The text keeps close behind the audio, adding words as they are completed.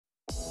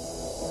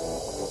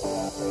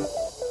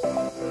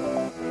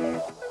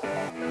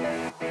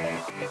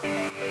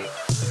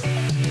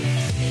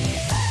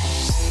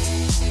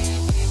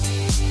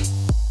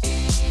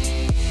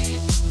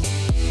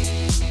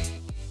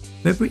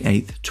February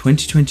 8th,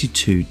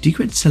 2022,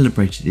 Decred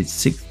celebrated its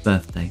 6th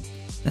birthday.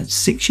 That's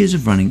 6 years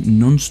of running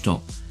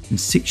non-stop and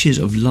 6 years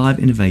of live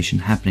innovation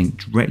happening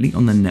directly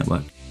on the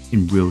network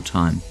in real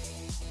time.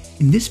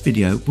 In this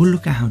video, we'll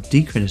look at how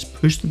Decred has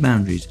pushed the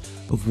boundaries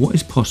of what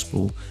is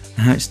possible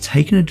and how it's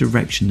taken a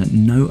direction that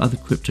no other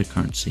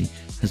cryptocurrency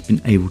has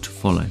been able to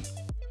follow.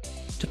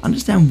 To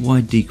understand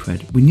why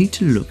Decred, we need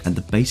to look at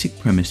the basic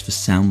premise for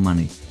sound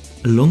money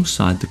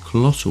alongside the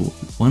colossal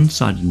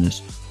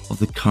one-sidedness of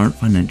the current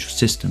financial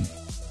system.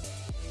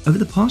 Over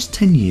the past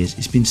 10 years,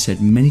 it's been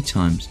said many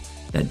times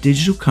that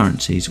digital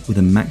currencies with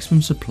a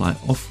maximum supply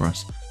offer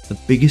us the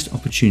biggest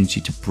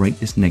opportunity to break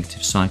this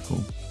negative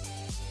cycle.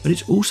 But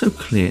it's also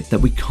clear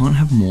that we can't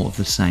have more of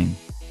the same.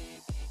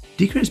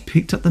 Decred has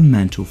picked up the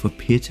mantle for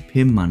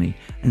peer-to-peer money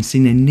and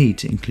seen a need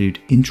to include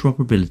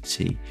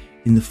interoperability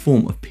in the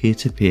form of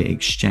peer-to-peer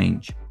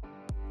exchange.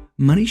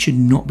 Money should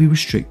not be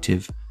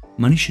restrictive,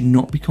 money should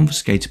not be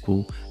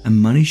confiscatable, and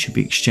money should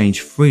be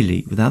exchanged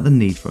freely without the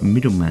need for a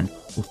middleman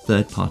or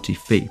third-party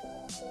fee.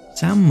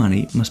 Sound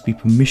money must be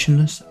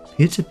permissionless,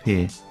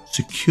 peer-to-peer,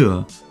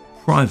 secure,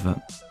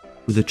 private,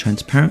 with a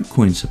transparent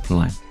coin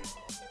supply.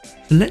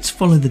 So let's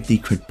follow the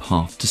Decred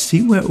path to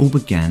see where it all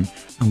began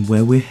and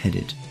where we're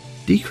headed.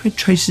 Decred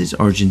traces its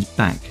origins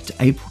back to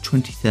April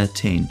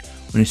 2013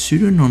 when a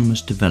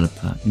pseudo-anonymous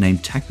developer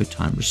named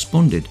TacoTime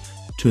responded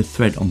to a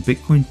thread on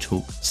Bitcoin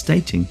Talk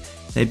stating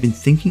they had been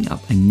thinking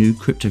up a new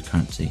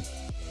cryptocurrency.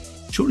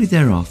 Shortly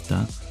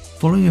thereafter,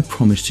 following a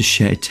promise to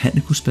share a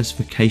technical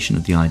specification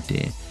of the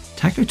idea,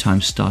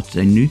 TacoTime started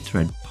a new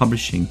thread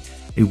publishing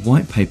a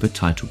white paper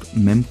titled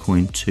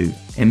Memcoin 2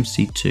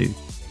 MC2,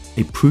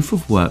 a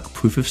proof-of-work,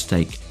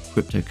 proof-of-stake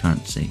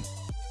cryptocurrency.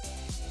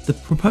 The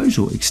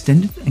proposal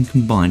extended and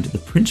combined the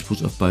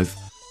principles of both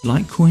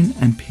Litecoin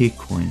and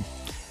Peercoin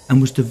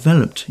and was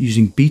developed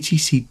using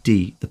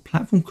BTCD, the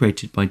platform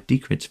created by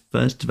Decred's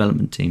first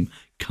development team,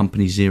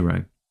 Company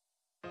Zero.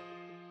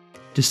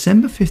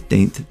 December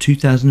 15th,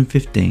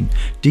 2015,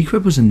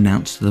 Decred was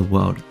announced to the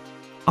world.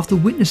 After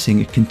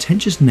witnessing a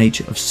contentious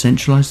nature of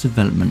centralized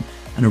development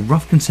and a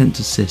rough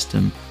consensus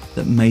system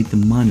that made the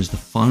miners the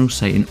final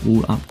say in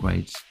all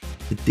upgrades,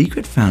 the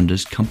Decred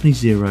founders, Company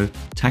Zero,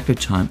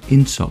 TacoTime,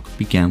 INSOC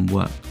began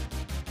work.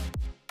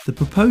 The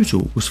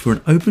proposal was for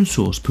an open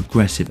source,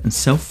 progressive and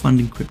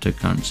self-funding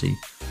cryptocurrency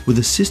with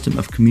a system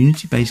of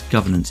community-based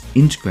governance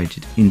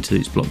integrated into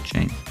its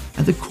blockchain.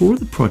 At the core of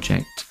the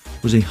project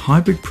was a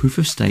hybrid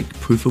proof-of-stake,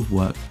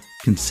 proof-of-work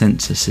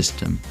consensus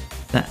system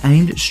that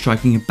aimed at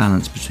striking a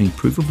balance between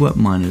proof-of-work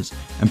miners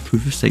and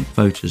proof-of-stake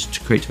voters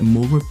to create a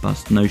more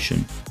robust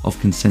notion of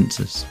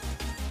consensus.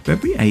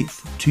 February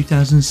 8th,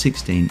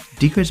 2016,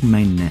 Decred's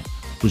mainnet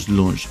was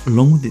launched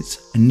along with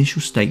its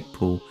initial stake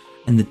pool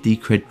and the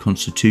Decred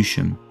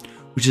Constitution,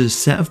 which is a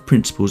set of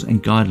principles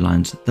and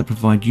guidelines that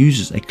provide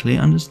users a clear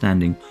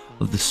understanding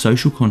of the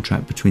social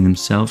contract between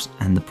themselves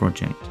and the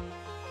project.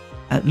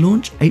 At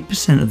launch,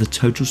 8% of the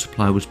total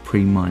supply was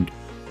pre-mined,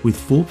 with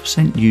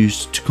 4%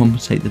 used to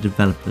compensate the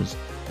developers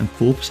and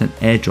 4%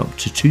 airdropped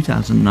to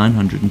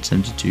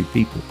 2,972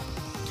 people.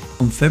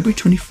 On February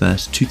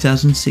 21st,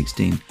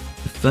 2016,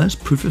 the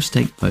first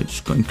proof-of-stake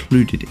votes got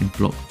included in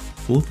block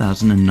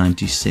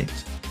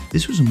 4096.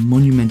 This was a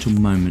monumental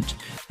moment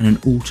and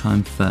an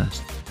all-time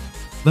first.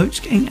 Votes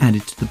getting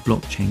added to the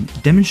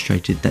blockchain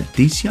demonstrated that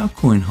DCR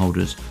coin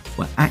holders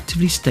were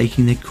actively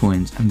staking their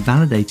coins and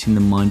validating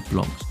the mined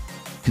blocks,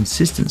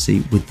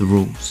 consistency with the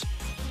rules.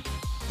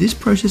 This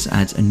process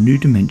adds a new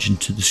dimension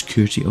to the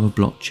security of a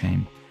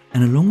blockchain,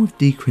 and along with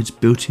Decred's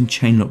built-in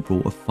chain lock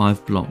rule of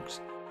 5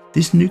 blocks,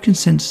 this new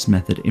consensus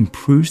method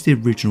improves the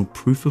original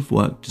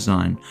proof-of-work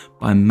design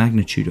by a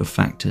magnitude of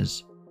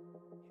factors.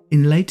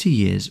 In later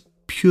years,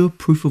 pure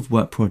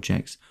proof-of-work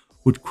projects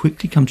would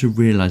quickly come to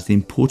realize the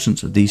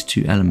importance of these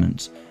two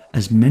elements,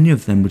 as many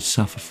of them would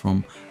suffer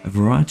from a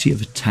variety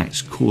of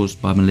attacks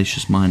caused by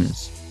malicious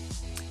miners.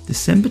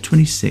 December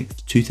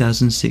 26,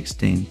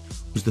 2016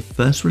 was the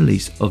first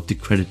release of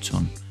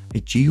Decrediton, a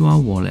GUI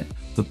wallet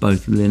for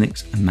both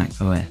Linux and Mac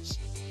OS.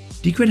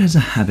 Decred has a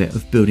habit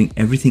of building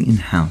everything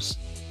in-house.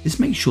 This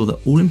makes sure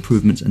that all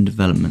improvements and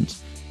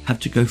developments have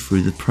to go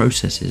through the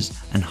processes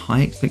and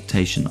high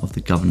expectation of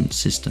the governance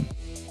system.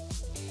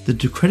 The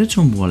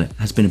Decrediton wallet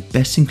has been a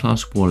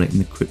best-in-class wallet in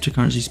the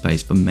cryptocurrency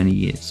space for many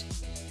years.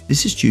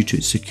 This is due to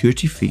its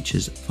security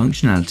features,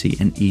 functionality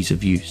and ease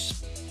of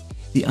use.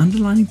 The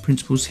underlying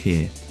principles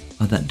here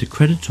are that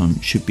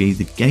Decrediton should be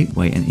the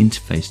gateway and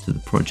interface to the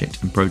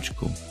project and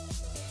protocol.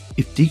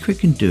 If Decred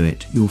can do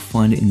it, you will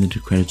find it in the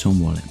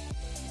Decrediton wallet.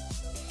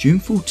 June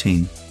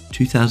 14,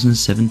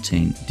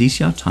 2017,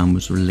 DCR Time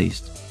was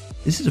released.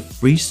 This is a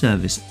free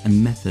service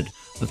and method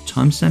of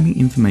timestamping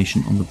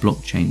information on the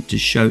blockchain to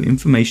show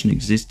information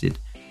existed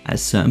at a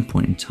certain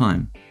point in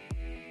time.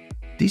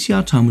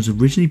 DCR Time was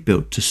originally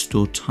built to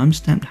store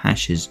timestamped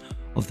hashes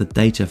of the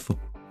data for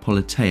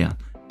Politeia,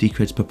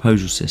 Decred's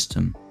proposal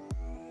system,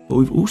 but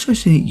we've also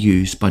seen it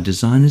used by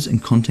designers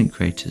and content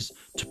creators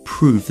to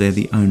prove they're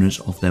the owners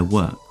of their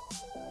work.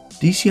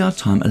 DCR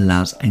Time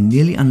allows a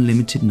nearly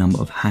unlimited number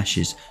of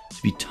hashes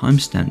to be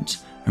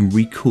timestamped and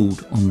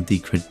recalled on the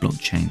Decred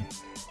blockchain.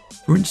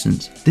 For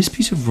instance, this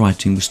piece of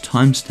writing was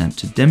timestamped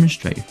to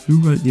demonstrate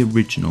who wrote the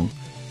original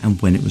and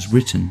when it was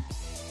written.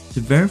 To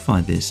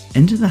verify this,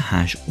 enter the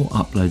hash or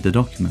upload the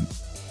document.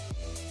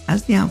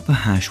 As the output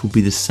hash will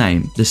be the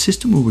same, the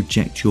system will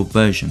reject your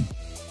version.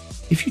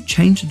 If you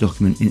change the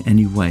document in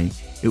any way,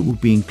 it will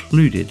be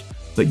included,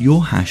 but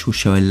your hash will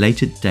show a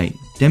later date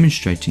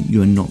demonstrating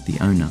you are not the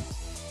owner.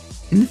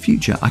 In the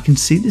future, I can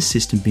see this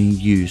system being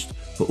used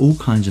for all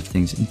kinds of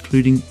things,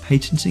 including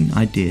patenting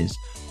ideas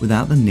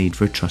without the need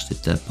for a trusted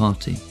third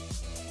party.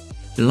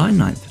 July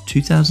 9th,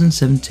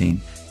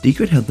 2017,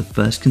 Decred held the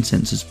first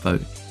consensus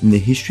vote in the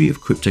history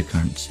of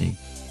cryptocurrency.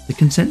 The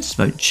consensus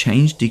vote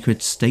changed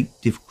Decred's stake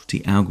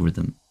difficulty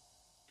algorithm.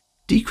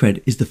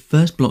 Decred is the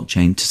first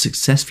blockchain to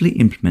successfully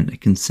implement a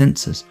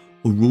consensus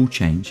or rule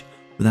change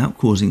without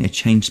causing a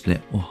chain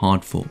split or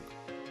hard fork,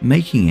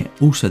 making it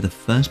also the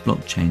first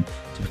blockchain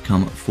to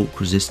become fork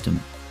resistant.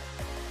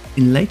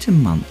 In later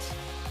months,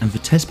 and for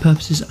test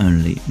purposes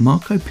only,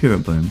 Marco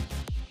Pieroboom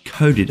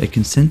coded a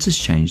consensus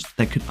change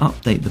that could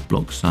update the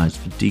block size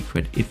for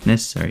Decred if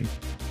necessary.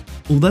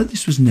 Although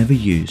this was never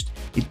used,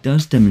 it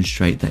does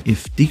demonstrate that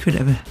if Decred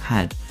ever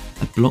had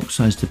a block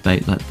size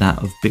debate like that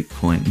of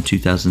Bitcoin in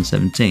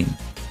 2017,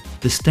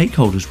 the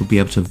stakeholders would be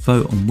able to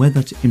vote on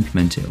whether to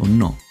implement it or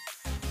not.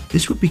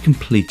 This would be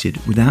completed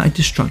without a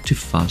destructive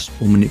fuss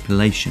or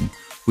manipulation,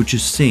 which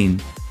was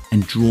seen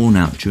and drawn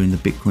out during the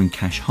Bitcoin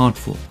Cash hard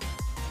fork.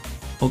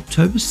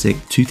 October 6,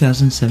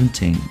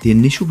 2017, the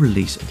initial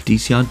release of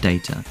DCR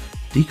Data,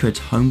 Decred's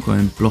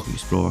homegrown block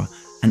explorer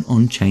and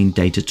on-chain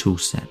data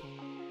toolset.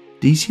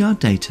 DCR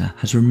Data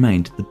has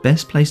remained the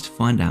best place to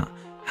find out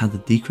how the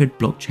Decred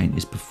blockchain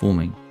is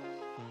performing.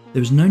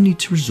 There is no need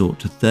to resort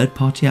to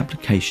third-party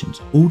applications.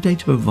 All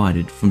data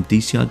provided from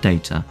DCR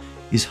Data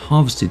is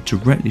harvested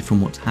directly from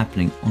what's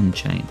happening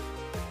on-chain.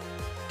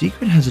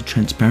 Decred has a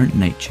transparent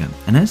nature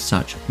and as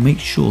such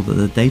makes sure that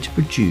the data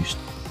produced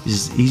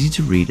is as easy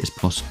to read as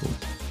possible.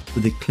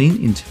 With a clean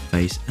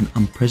interface and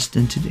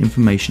unprecedented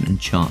information and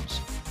charts,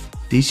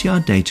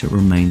 DCR Data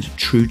remains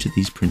true to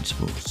these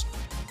principles.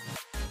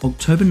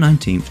 October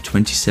 19,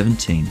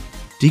 2017,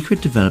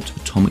 Decred developed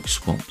Atomic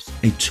Swaps,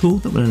 a tool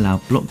that will allow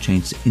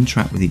blockchains to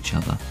interact with each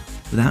other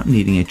without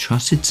needing a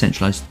trusted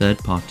centralized third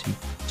party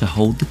to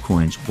hold the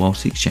coins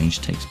whilst the exchange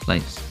takes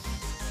place.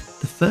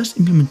 The first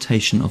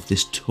implementation of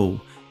this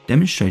tool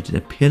demonstrated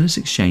a peerless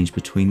exchange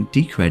between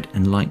Decred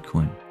and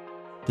Litecoin.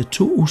 The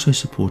tool also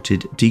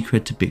supported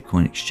Decred to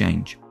Bitcoin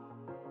exchange.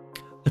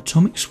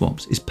 Atomic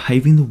Swaps is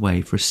paving the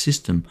way for a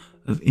system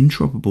of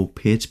interoperable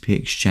peer-to-peer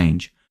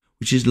exchange,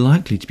 which is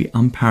likely to be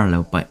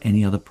unparalleled by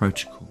any other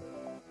protocol.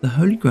 The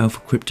holy grail for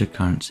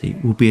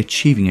cryptocurrency will be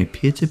achieving a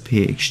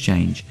peer-to-peer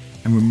exchange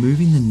and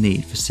removing the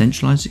need for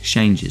centralized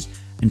exchanges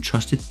and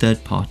trusted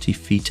third-party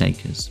fee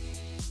takers.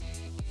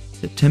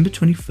 September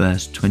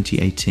 21st,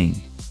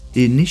 2018,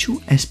 the initial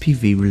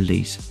SPV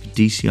release for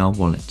DCR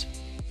Wallet.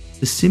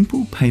 The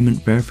simple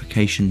payment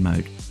verification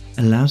mode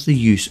allows the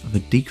use of a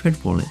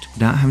Decred wallet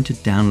without having to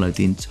download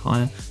the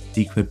entire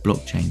Decred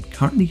blockchain,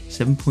 currently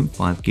 7.5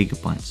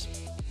 gigabytes.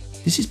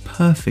 This is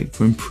perfect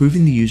for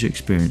improving the user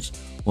experience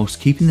whilst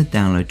keeping the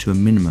download to a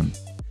minimum.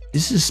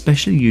 This is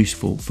especially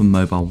useful for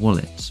mobile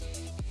wallets.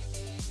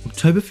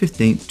 October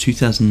 15,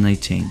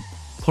 2018,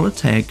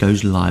 Politeia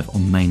goes live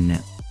on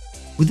mainnet.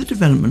 With the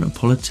development of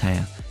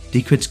Politeia,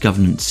 Decred's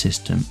governance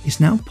system, is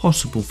now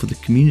possible for the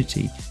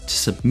community to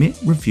submit,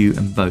 review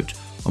and vote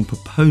on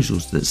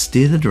proposals that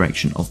steer the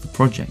direction of the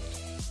project.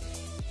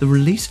 The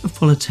release of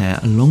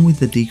Politeia along with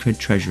the Decred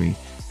treasury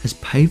has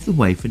paved the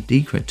way for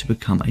Decred to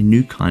become a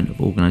new kind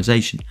of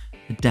organisation,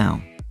 a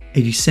DAO.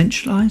 A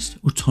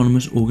decentralised,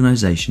 autonomous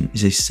organisation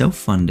is a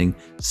self-funding,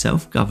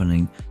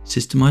 self-governing,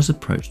 systemised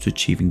approach to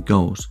achieving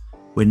goals,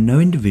 where no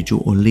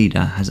individual or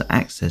leader has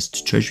access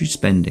to treasury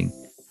spending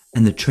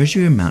and the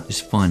treasury amount is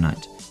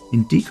finite.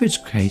 In Decred's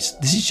case,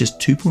 this is just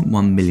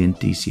 2.1 million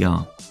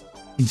DCR.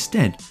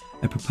 Instead,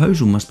 a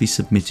proposal must be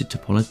submitted to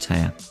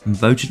Politeia and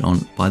voted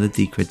on by the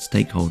Decred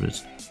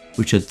stakeholders,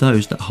 which are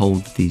those that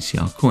hold the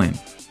DCR coin.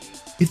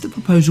 If the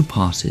proposal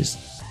passes,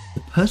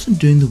 the person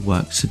doing the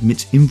work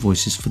submits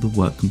invoices for the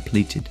work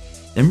completed,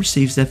 then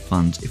receives their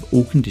funds if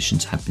all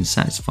conditions have been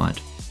satisfied.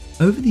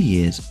 Over the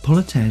years,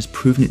 Politeia has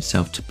proven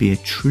itself to be a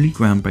truly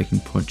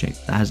groundbreaking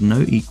project that has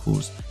no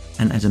equals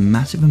and adds a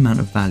massive amount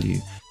of value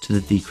to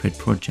the Decred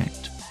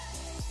project.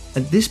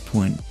 At this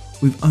point,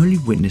 we've only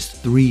witnessed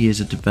 3 years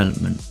of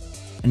development,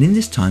 and in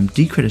this time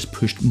Decred has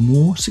pushed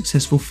more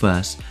successful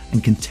firsts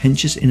and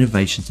contentious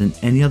innovations than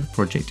any other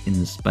project in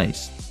the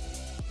space.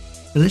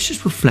 But let's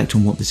just reflect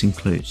on what this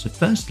includes. So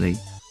firstly,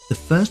 the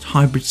first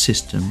hybrid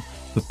system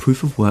for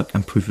proof of work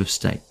and proof of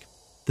stake.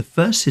 The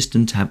first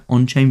system to have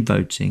on-chain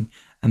voting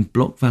and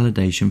block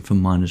validation for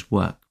miners'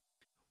 work.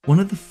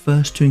 One of the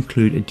first to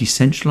include a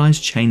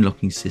decentralized chain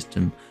locking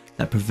system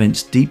that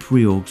prevents deep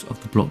reorgs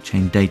of the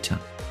blockchain data.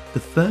 The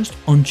first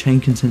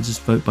on-chain consensus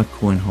vote by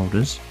coin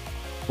holders.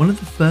 One of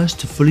the first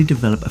to fully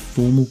develop a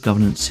formal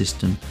governance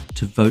system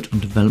to vote on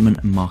development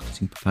and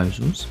marketing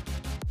proposals.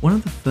 One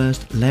of the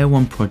first Layer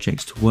 1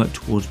 projects to work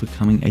towards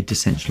becoming a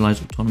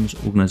decentralized autonomous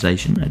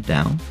organization, a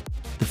DAO,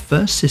 the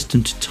first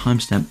system to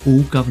timestamp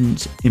all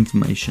governance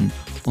information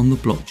on the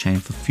blockchain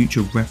for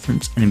future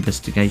reference and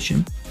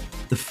investigation,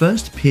 the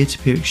first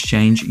peer-to-peer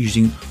exchange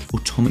using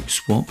atomic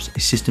swaps, a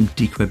system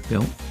Decred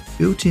built,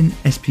 built-in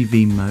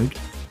SPV mode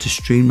to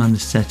streamline the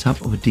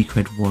setup of a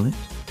Decred wallet,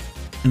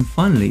 and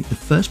finally the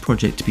first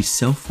project to be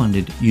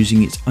self-funded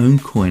using its own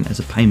coin as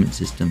a payment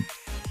system.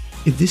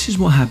 If this is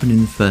what happened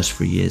in the first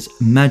 3 years,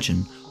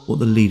 imagine what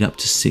the lead up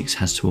to 6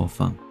 has to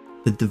offer.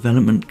 The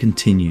development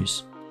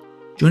continues.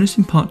 Join us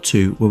in part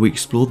 2 where we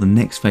explore the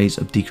next phase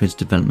of Decred's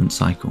development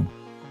cycle.